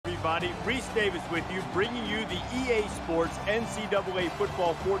everybody. Reese Davis with you, bringing you the EA Sports NCAA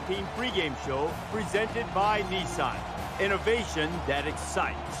Football 14 pregame show presented by Nissan. Innovation that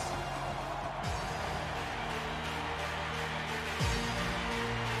excites.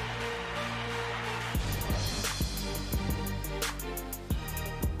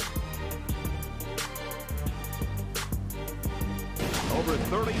 Over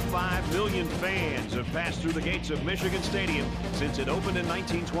 35 million fans have passed through the gates of Michigan Stadium since it opened in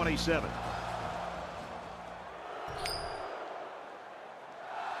 1927.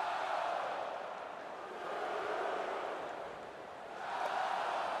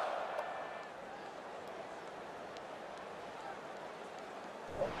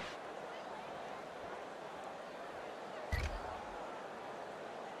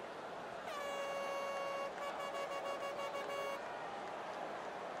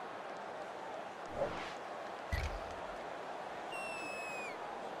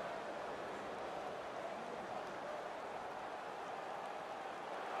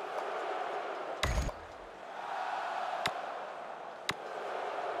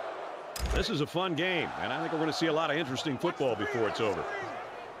 This is a fun game, and I think we're going to see a lot of interesting football before it's over.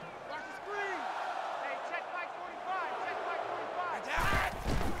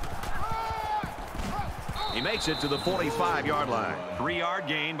 He makes it to the 45-yard line. 3-yard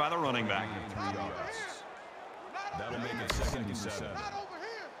gain by the running back. That'll make it 2nd and 7.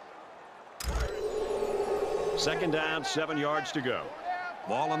 Second down, 7 yards to go.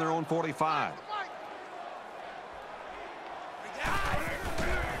 Ball on their own 45.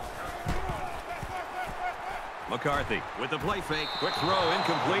 McCarthy with the play fake. Quick throw,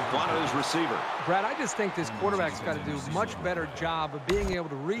 incomplete. Wanted his receiver. Brad, I just think this quarterback's got to do a much better job of being able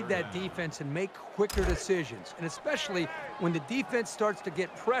to read that defense and make quicker decisions. And especially when the defense starts to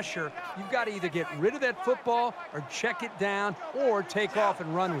get pressure, you've got to either get rid of that football or check it down or take off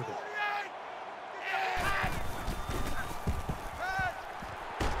and run with it.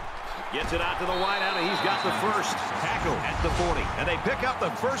 Gets it out to the wideout, and he's got the first tackle at the 40. And they pick up the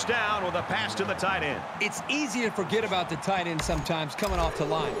first down with a pass to the tight end. It's easy to forget about the tight end sometimes coming off the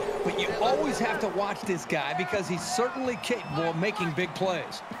line. But you always have to watch this guy because he's certainly capable of making big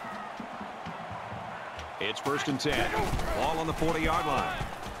plays. It's 1st and 10. Ball on the 40-yard line.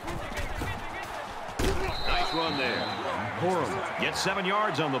 Nice run there. Horrible. Gets 7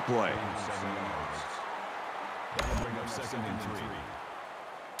 yards on the play. That'll bring up 2nd and 3.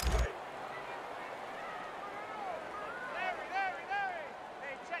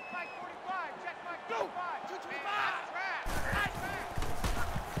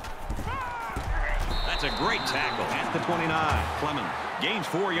 That's a great tackle at the 29. Clemens gains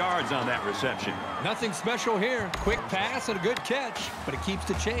 4 yards on that reception. Nothing special here. Quick pass and a good catch, but it keeps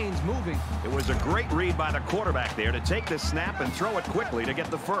the chains moving. It was a great read by the quarterback there to take the snap and throw it quickly to get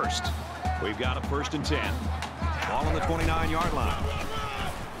the first. We've got a 1st and 10. Ball on the 29-yard line.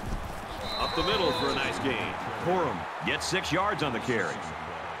 Up the middle for a nice gain. Corum gets 6 yards on the carry.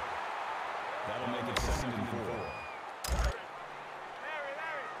 That'll make it 2nd and 4.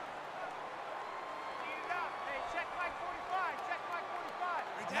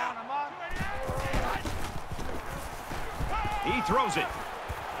 He throws it.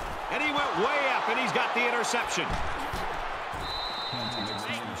 And he went way up, and he's got the interception.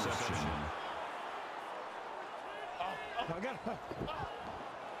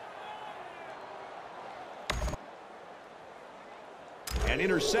 An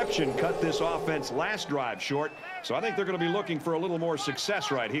interception cut this offense last drive short, so I think they're going to be looking for a little more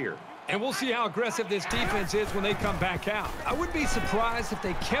success right here. And we'll see how aggressive this defense is when they come back out. I would be surprised if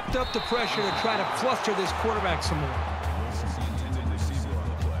they kept up the pressure to try to fluster this quarterback some more.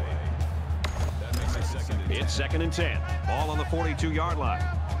 It's 2nd and 10. Ball on the 42-yard line.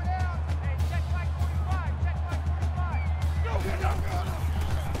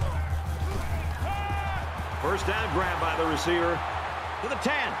 First down grab by the receiver to the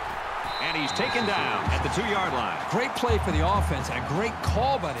 10. And he's taken down at the 2-yard line. Great play for the offense and a great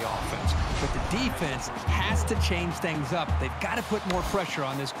call by the offense. But the defense has to change things up. They've got to put more pressure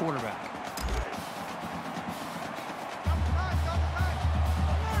on this quarterback.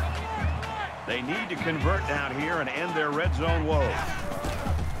 They need to convert down here and end their red zone woes.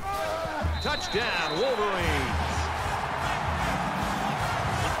 Touchdown, Wolverines.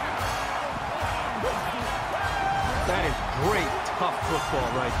 That is great, tough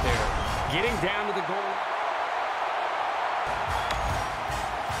football right there. Getting down to the goal.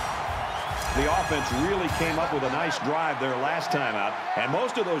 The offense really came up with a nice drive there last time out, and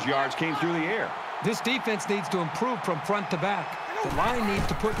most of those yards came through the air. This defense needs to improve from front to back. The line needs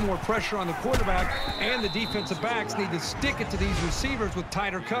to put more pressure on the quarterback, and the defensive backs need to stick it to these receivers with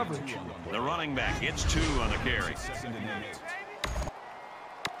tighter coverage. The running back gets 2 on the carry.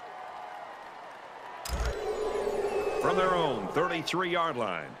 From their own 33-yard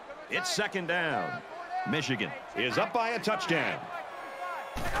line, it's second down. Michigan is up by a touchdown.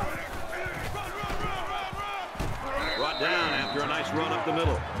 Brought down after a nice run up the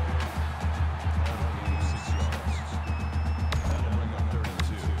middle.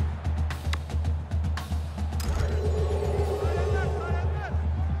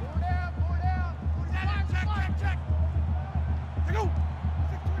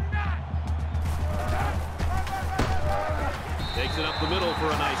 Takes it up the middle for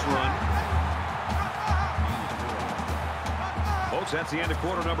a nice run. Folks, that's the end of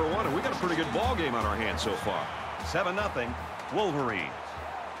quarter number 1, and we got a pretty good ball game on our hands so far. 7-0 Wolverines.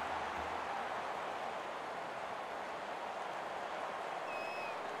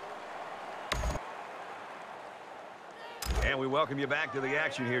 And we welcome you back to the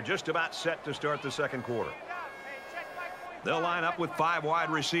action here, just about set to start the second quarter. They'll line up with 5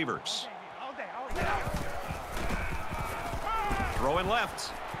 wide receivers. Throwing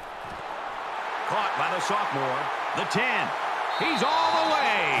left. Caught by the sophomore. The 10. He's all the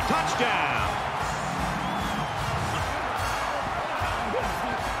way. Touchdown.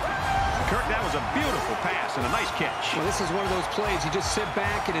 Kirk, that was a beautiful pass and a nice catch. Well, this is one of those plays you just sit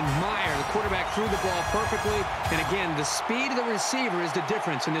back and admire. The quarterback threw the ball perfectly. And again, the speed of the receiver is the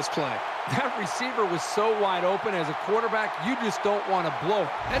difference in this play. That receiver was so wide open. As a quarterback, you just don't want to blow it.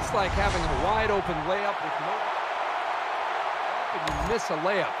 That's like having a wide open layup with no... you miss a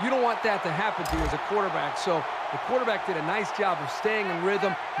layup. You don't want that to happen to you as a quarterback. So the quarterback did a nice job of staying in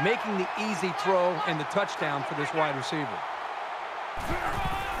rhythm, making the easy throw, and the touchdown for this wide receiver.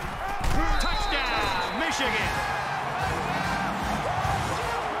 Touchdown, Michigan!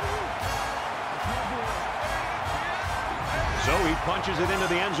 So he punches it into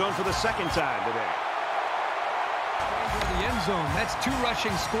the end zone for the second time today. The end zone. That's 2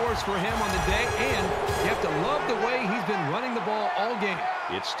 rushing scores for him on the day, and you have to love the way he's been running the ball all game.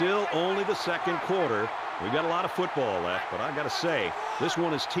 It's still only the second quarter. We've got a lot of football left, but I got to say, this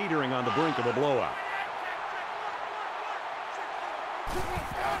one is teetering on the brink of a blowout.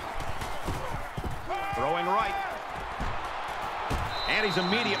 Throwing right. And he's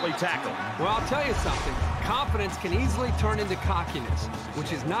immediately tackled. Well, I'll tell you something. Confidence can easily turn into cockiness,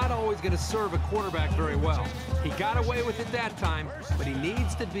 which is not always going to serve a quarterback very well. He got away with it that time, but he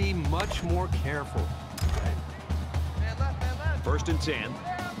needs to be much more careful. First and 10.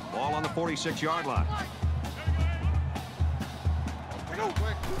 Ball on the 46-yard line.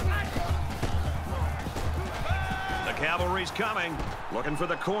 The cavalry's coming. Looking for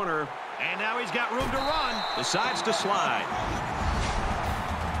the corner. And now he's got room to run. Decides to slide.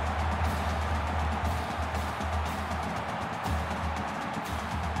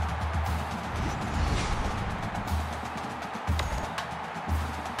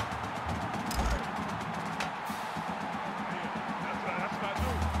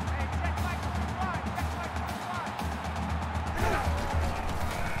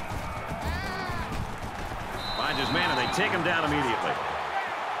 Finds his man, and they take him down immediately.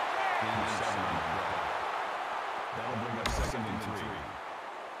 That'll bring up 2nd and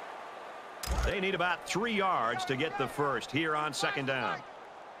 3. They need about 3 yards to get the first here on second down.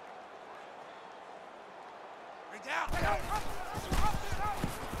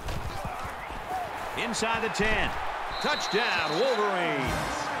 Inside the 10. Touchdown, Wolverines.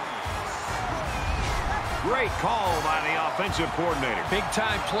 Great call by the offensive coordinator.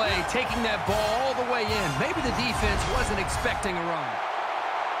 Big-time play, taking that ball all the way in. Maybe the defense wasn't expecting a run.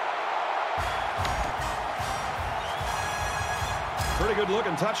 Pretty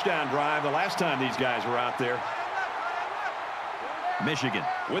good-looking touchdown drive the last time these guys were out there. Michigan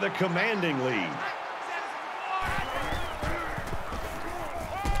with a commanding lead.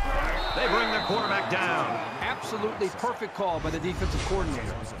 They bring the quarterback down. Absolutely perfect call by the defensive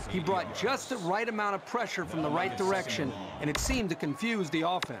coordinator. He brought just the right amount of pressure from the right direction, and it seemed to confuse the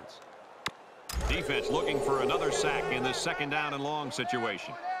offense. Defense looking for another sack in this second down and long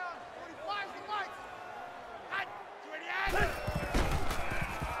situation.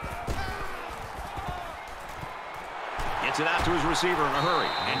 Gets it out to his receiver in a hurry,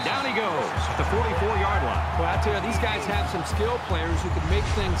 and down he goes at the 44-yard line. Well, I tell you, these guys have some skilled players who can make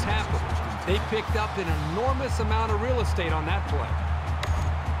things happen. They picked up an enormous amount of real estate on that play.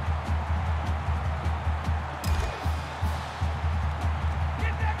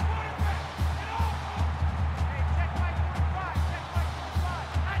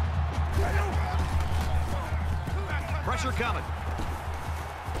 Pressure coming.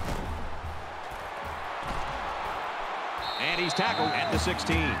 he's tackled at the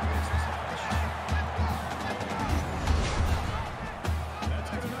 16.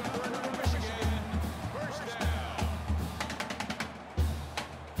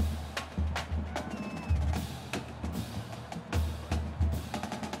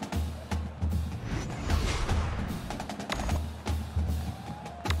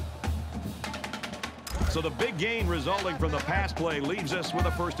 So the big gain resulting from the pass play leaves us with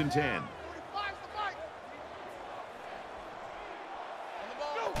a 1st and 10.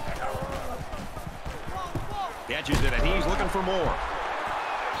 Catches it, and he's looking for more.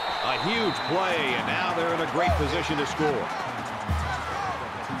 A huge play, and now they're in a great position to score.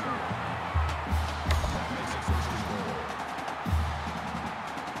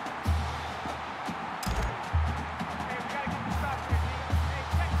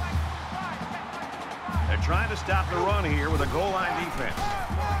 Trying to stop the run here with a goal line defense.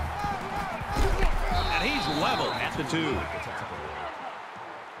 And he's level at the 2. No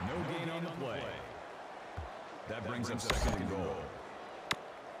gain on the play. That brings up 2nd and goal.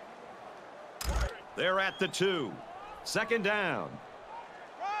 They're at the 2. 2nd down.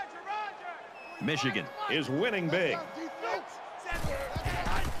 Michigan is winning big.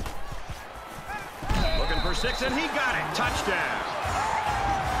 Looking for 6, and he got it. Touchdown.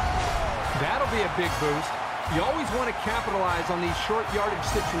 That'll be a big boost. You always want to capitalize on these short yardage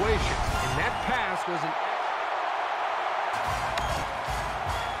situations, and that pass was an...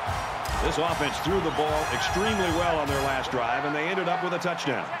 This offense threw the ball extremely well on their last drive, and they ended up with a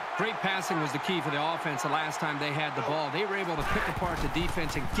touchdown. Great passing was the key for the offense the last time they had the ball. They were able to pick apart the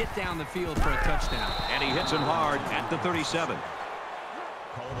defense and get down the field for a touchdown. And he hits him hard at the 37.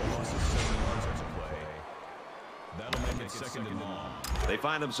 Call the loss of 7 yards on the play. That'll make it 2nd and long. They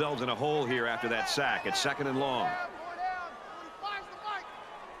find themselves in a hole here after that sack. It's 2nd and long.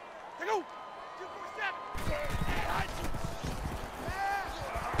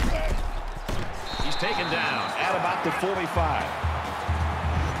 He's taken down at about the 45.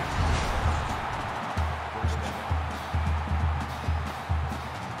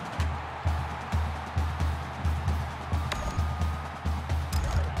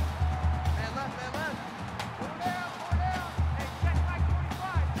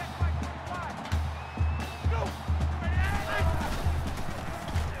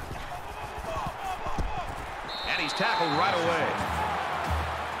 He's tackled right away.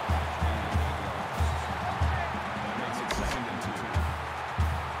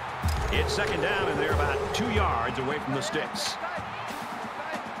 It's 2nd down, and they're about 2 yards away from the sticks.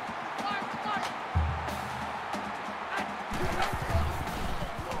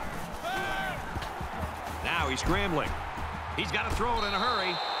 Now he's scrambling. He's got to throw it in a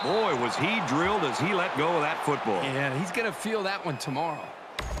hurry. Boy, was he drilled as he let go of that football. Yeah, he's going to feel that one tomorrow.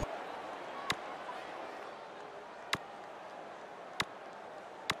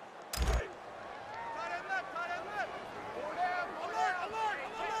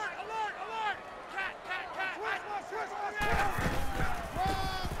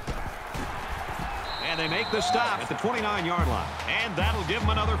 And they make the stop at the 29-yard line. And that'll give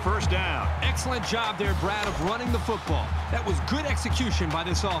them another 1st down. Excellent job there, Brad, of running the football. That was good execution by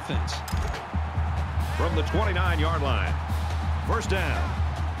this offense. From the 29-yard line. 1st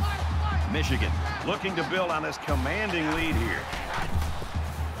down. Michigan looking to build on this commanding lead here.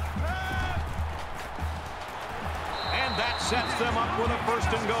 And that sets them up with a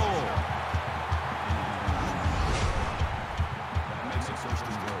 1st and goal. That makes it 1st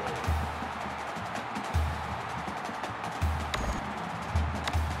and goal.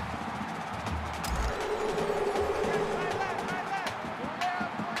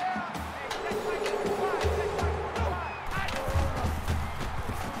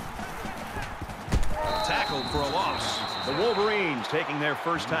 Tackled for a loss. The Wolverines taking their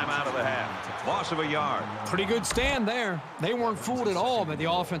 1st time out of the half. Loss of a yard. Pretty good stand there. They weren't fooled at all by the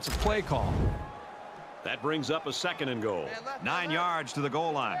offensive play call. That brings up a 2nd and goal. 9 yards to the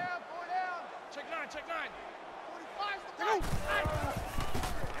goal line. Check 9, check 9.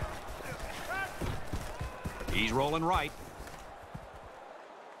 He's rolling right.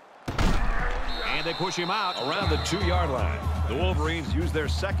 And they push him out around the 2-yard line. The Wolverines use their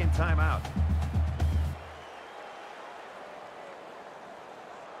 2nd timeout.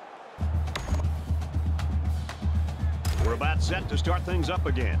 We're about set to start things up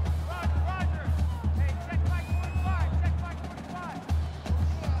again.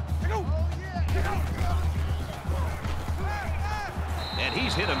 And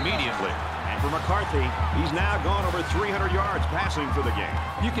he's hit immediately. And for McCarthy, he's now gone over 300 yards passing for the game.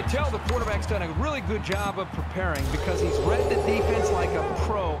 You can tell the quarterback's done a really good job of preparing because he's read the defense like a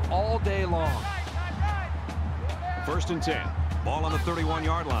pro all day long. First and 10. Ball on the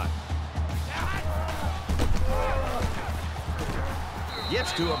 31-yard line.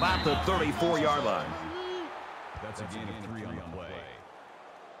 Gets to about the 34-yard line. That's a gain of 3 on the play.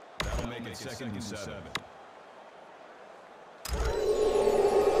 That'll make it 2nd and 7.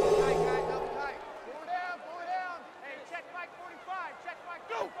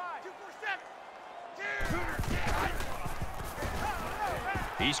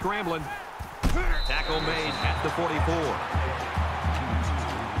 He's scrambling. Tackle made at the 44.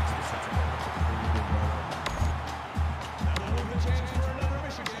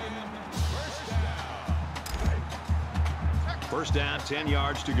 First down, 10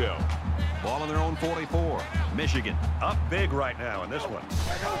 yards to go. Ball on their own 44. Michigan up big right now in this one.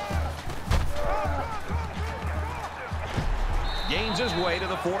 Gains his way to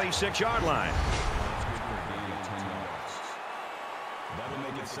the 46-yard line. That'll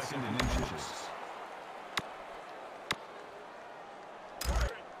make it 2nd and inches.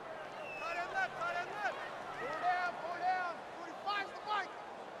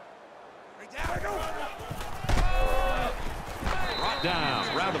 Brought down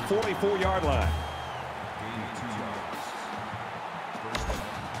around the 44-yard line. Gain of 2 yards. First down.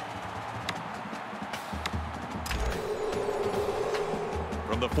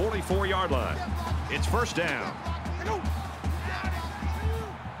 From the 44-yard line, it's first down.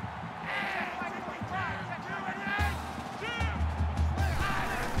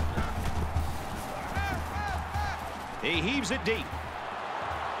 He heaves it deep.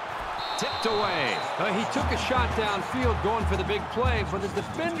 Tipped away. He took a shot downfield going for the big play, but the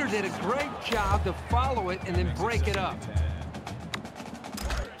defender did a great job to follow it and then break it up.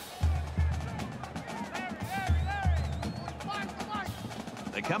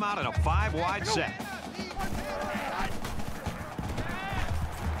 They come out in a 5-wide set.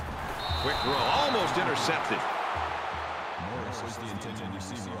 Quick throw, almost intercepted. Morris was the intended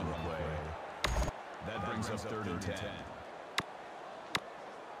receiver on the play. That brings up 3rd and 10.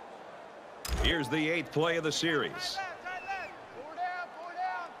 Here's the 8th play of the series.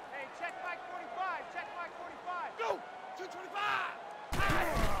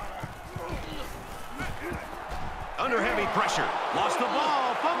 Under heavy pressure. Lost the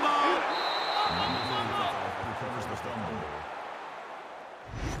ball. Fumble. Recovers the fumble.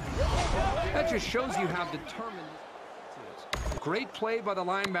 That just shows you how determined this is. Great play by the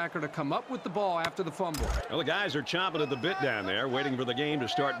linebacker to come up with the ball after the fumble. Well, the guys are chomping at the bit down there, waiting for the game to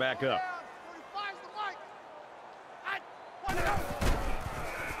start back up.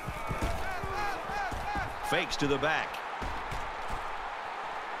 Fakes to the back.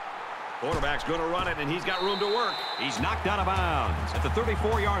 Quarterback's going to run it, and he's got room to work. He's knocked out of bounds at the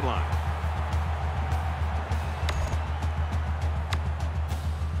 34-yard line.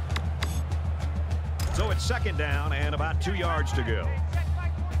 So it's 2nd down and about 2 yards to go.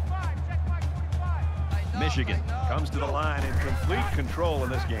 Michigan comes to the line in complete control in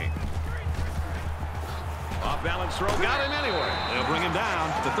this game. Off-balance throw, got him anyway. They'll bring him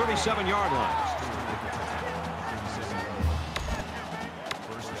down to the 37-yard line.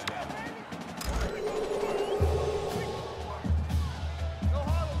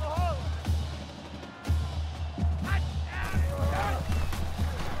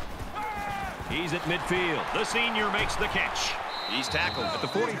 He's at midfield. The senior makes the catch. He's tackled at the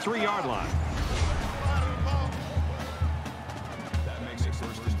 43-yard line. That makes it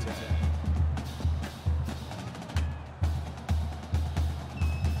 1st and 10.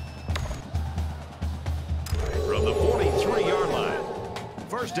 From the 43-yard line.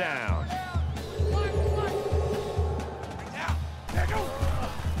 First down.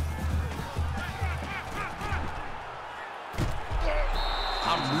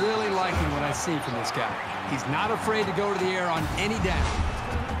 I'm really liking what I see from this guy. He's not afraid to go to the air on any down.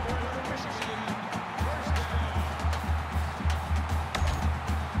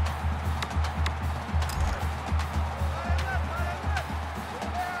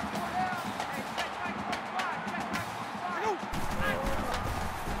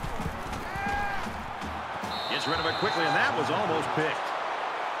 Gets rid of it quickly, and that was almost picked.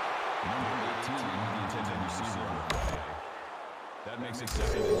 Number 18, the intended receiver on the play. That makes it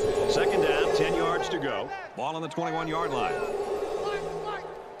 2nd and 10. Second down, 10 yards to go. Ball on the 21-yard line.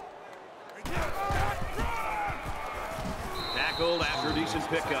 Tackled after a decent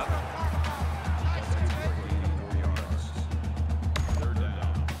pickup. 3rd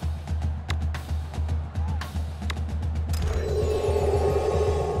down.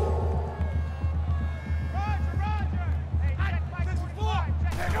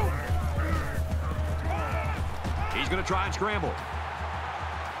 He's going to try and scramble.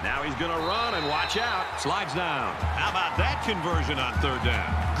 Now he's going to run and watch out. Slides down. How about that conversion on third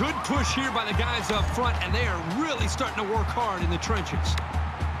down? Good push here by the guys up front, and they are really starting to work hard in the trenches.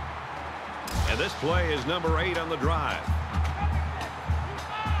 And this play is number 8 on the drive.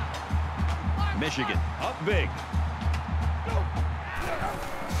 Michigan up big.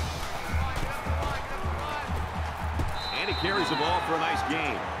 And he carries the ball for a nice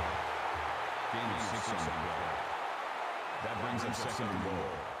gain. Gain of 6 on the play. That brings up second and goal.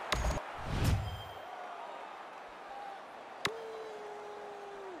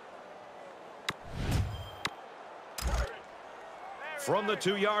 From the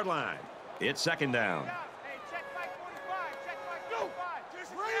 2-yard line, it's second down. Hey, check back 45. Check back 45.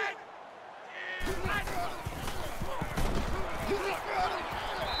 Just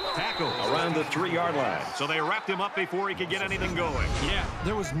Tackle around the 3-yard line. So they wrapped him up before he could get anything going. Yeah,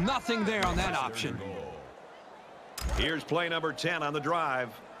 there was nothing there on that option. Here's play number 10 on the drive.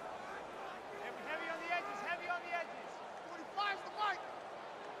 heavy on the edges. Heavy on the edges. 45's the mark.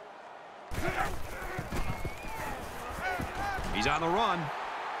 He's on the run.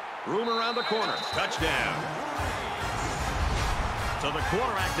 Room around the corner. Touchdown. So the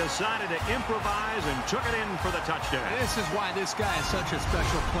quarterback decided to improvise and took it in for the touchdown. This is why this guy is such a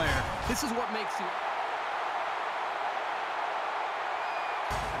special player. This is what makes him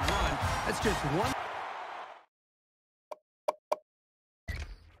run. That's just one.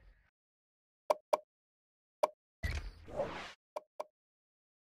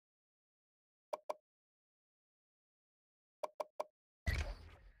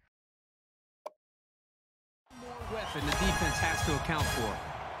 Weapon the defense has to account for.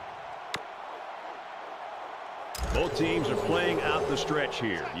 Both teams are playing out the stretch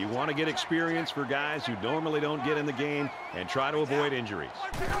here. You want to get experience for guys who normally don't get in the game and try to avoid injuries.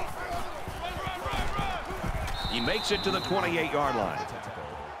 He makes it to the 28-yard line.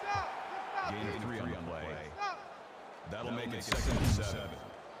 Gain of 3 on the play. That'll make it second and 7.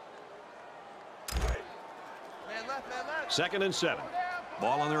 Man left, man left. Second and 7.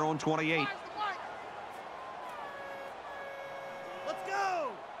 Ball on their own 28. Let's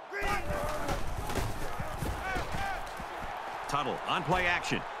go. Green. Tuttle on play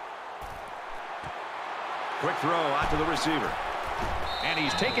action. Quick throw out to the receiver. And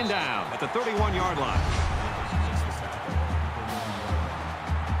he's taken down at the 31-yard line.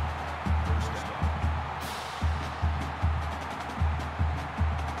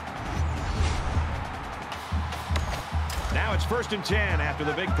 Now it's 1st and 10 after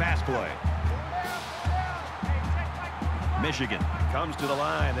the big pass play. Michigan comes to the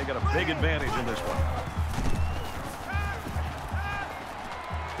line. They got a big advantage in this one.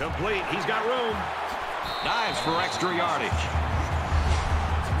 Complete. He's got room. Dives for extra yardage.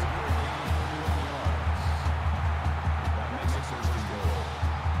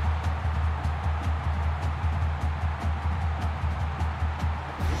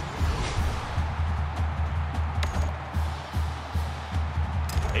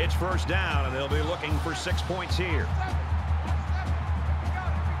 It's 1st down, and they'll be looking for 6 points here.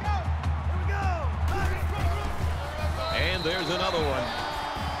 And there's another one.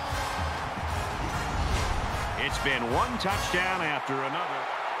 It's been one touchdown after another.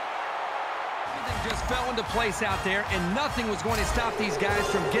 Everything just fell into place out there, and nothing was going to stop these guys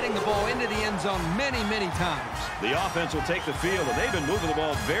from getting the ball into the end zone many, many times. The offense will take the field, and they've been moving the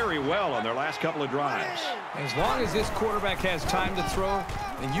ball very well on their last couple of drives. As long as this quarterback has time to throw,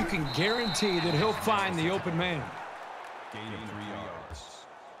 then you can guarantee that he'll find the open man. Gain of 3 yards.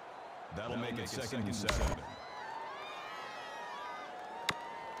 That'll make it second and 7.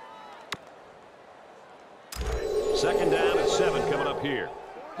 Second down and 7 coming up here.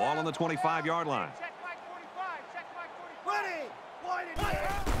 Ball on the 25-yard line. Check back 45. Check back 45.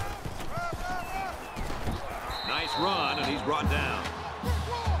 Nice run, and he's brought down.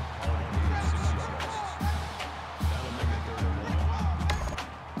 That'll make it 3rd and 1.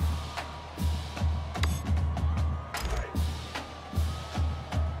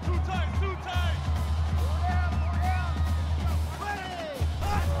 Too tight. Too tight. Pull down.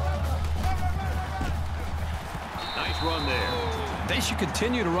 Nice run there. They should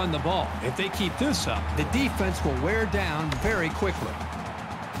continue to run the ball. If they keep this up, the defense will wear down very quickly.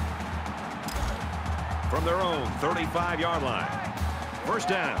 From their own 35-yard line. 1st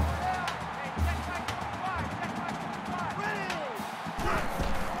down.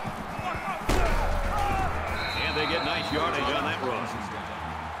 And they get nice yardage on that run.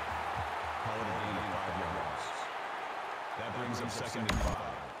 Call it a gain of 5 yards. That brings up second and 5.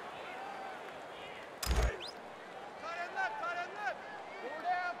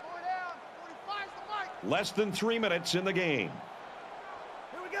 Less than 3 minutes in the game.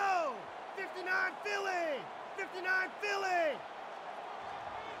 Here we go.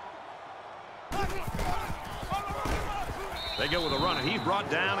 They go with a run, and he's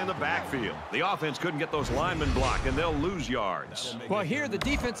brought down in the backfield. The offense couldn't get those linemen blocked, and they'll lose yards. Well, here the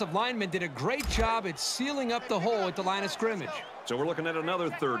defensive lineman did a great job at sealing up the hole at the line of scrimmage. So we're looking at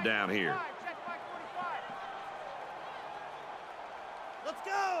another third down here. Let's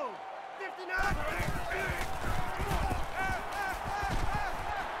go! 59!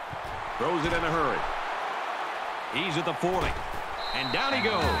 Throws it in a hurry. He's at the 40. And down he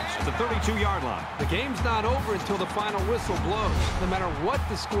goes at the 32-yard line. The game's not over until the final whistle blows, no matter what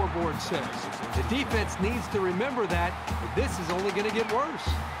the scoreboard says. The defense needs to remember that this is only going to get worse.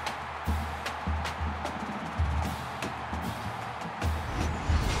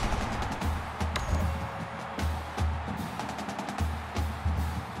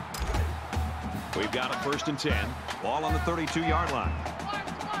 We've got a 1st and 10. Ball on the 32-yard line.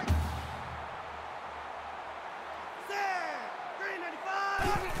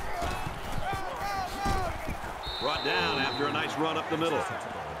 Brought down after a nice run up the middle.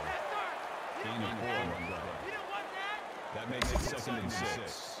 That makes it 2nd and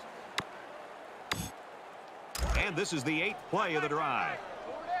 6. And this is the 8th play of the drive.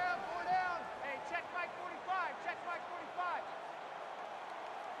 4 down. Hey, check Mike 45. Check Mike 45.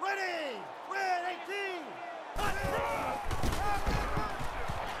 Ready. Red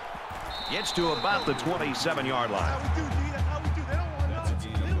 18. Gets to about the 27-yard line. How we do, D? That's how we do. They don't want That's a to.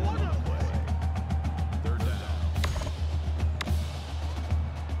 gain of 1 on the play. 3rd down.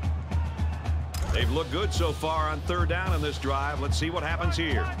 They've looked good so far on 3rd down in this drive. Let's see what happens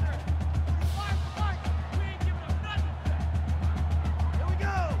here. Here we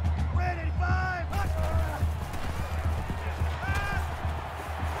go. Red 85.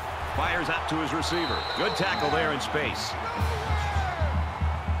 Fires out to his receiver. Good tackle there in space.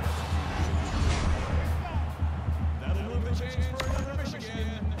 That'll move the chains for another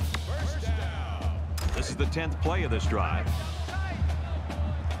Michigan. 1st down. This is the 10th play of this drive.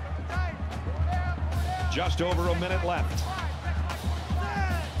 Just over a minute left.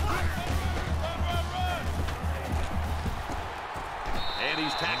 And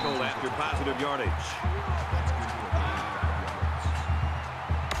he's tackled after positive yardage.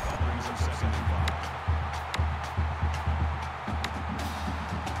 That brings him 2nd and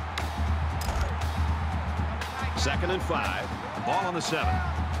 5. 2nd and 5. Ball on the 7.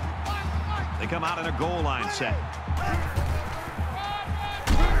 They come out in a goal line set.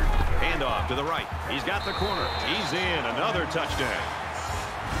 Handoff to the right. He's got the corner. He's in. Another touchdown.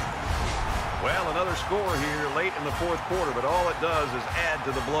 Well, another score here late in the 4th quarter, but all it does is add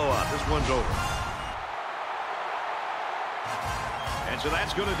to the blowout. This one's over. And so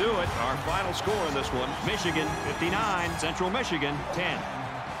that's going to do it. Our final score in this one, Michigan 59, Central Michigan 10.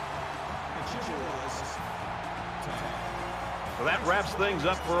 So that wraps things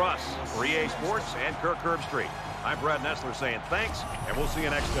up for us. For EA Sports and Kirk Herbstreit, I'm Brad Nessler saying thanks, and we'll see you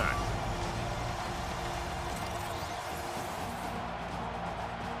next time.